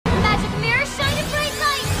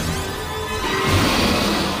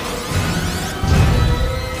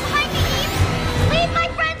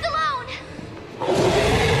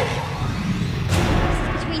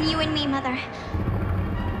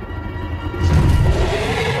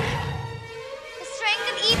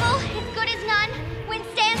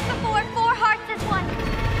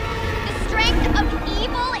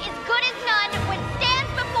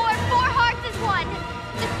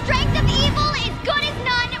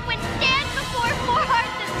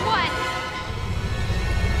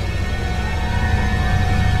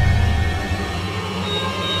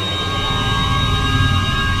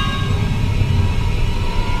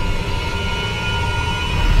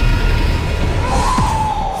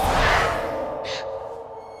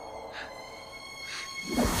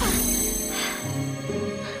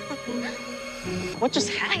What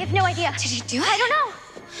just happened? I have no idea. Did he do it? I don't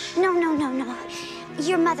know. No.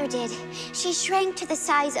 Your mother did. She shrank to the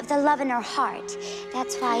size of the love in her heart.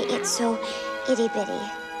 That's why it's so itty-bitty.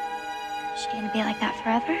 Is she gonna be like that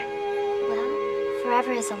forever? Well,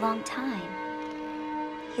 forever is a long time.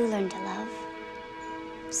 You learn to love.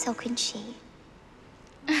 So can she.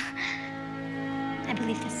 I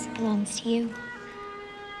believe this belongs to you.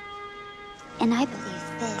 And I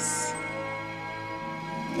believe this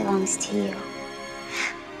belongs to you.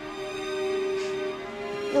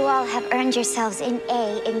 You all have earned yourselves an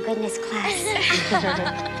A in goodness class.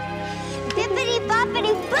 Bippity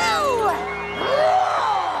boppity boo!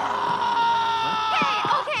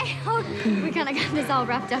 Okay. Oh, we kind of got this all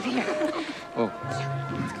wrapped up here. Oh.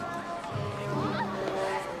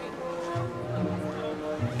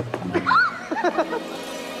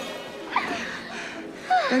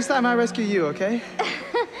 Next time I rescue you, okay?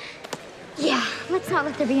 Yeah, let's not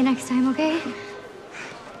let there be a next time, okay?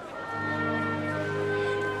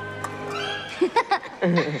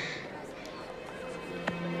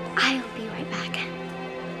 I'll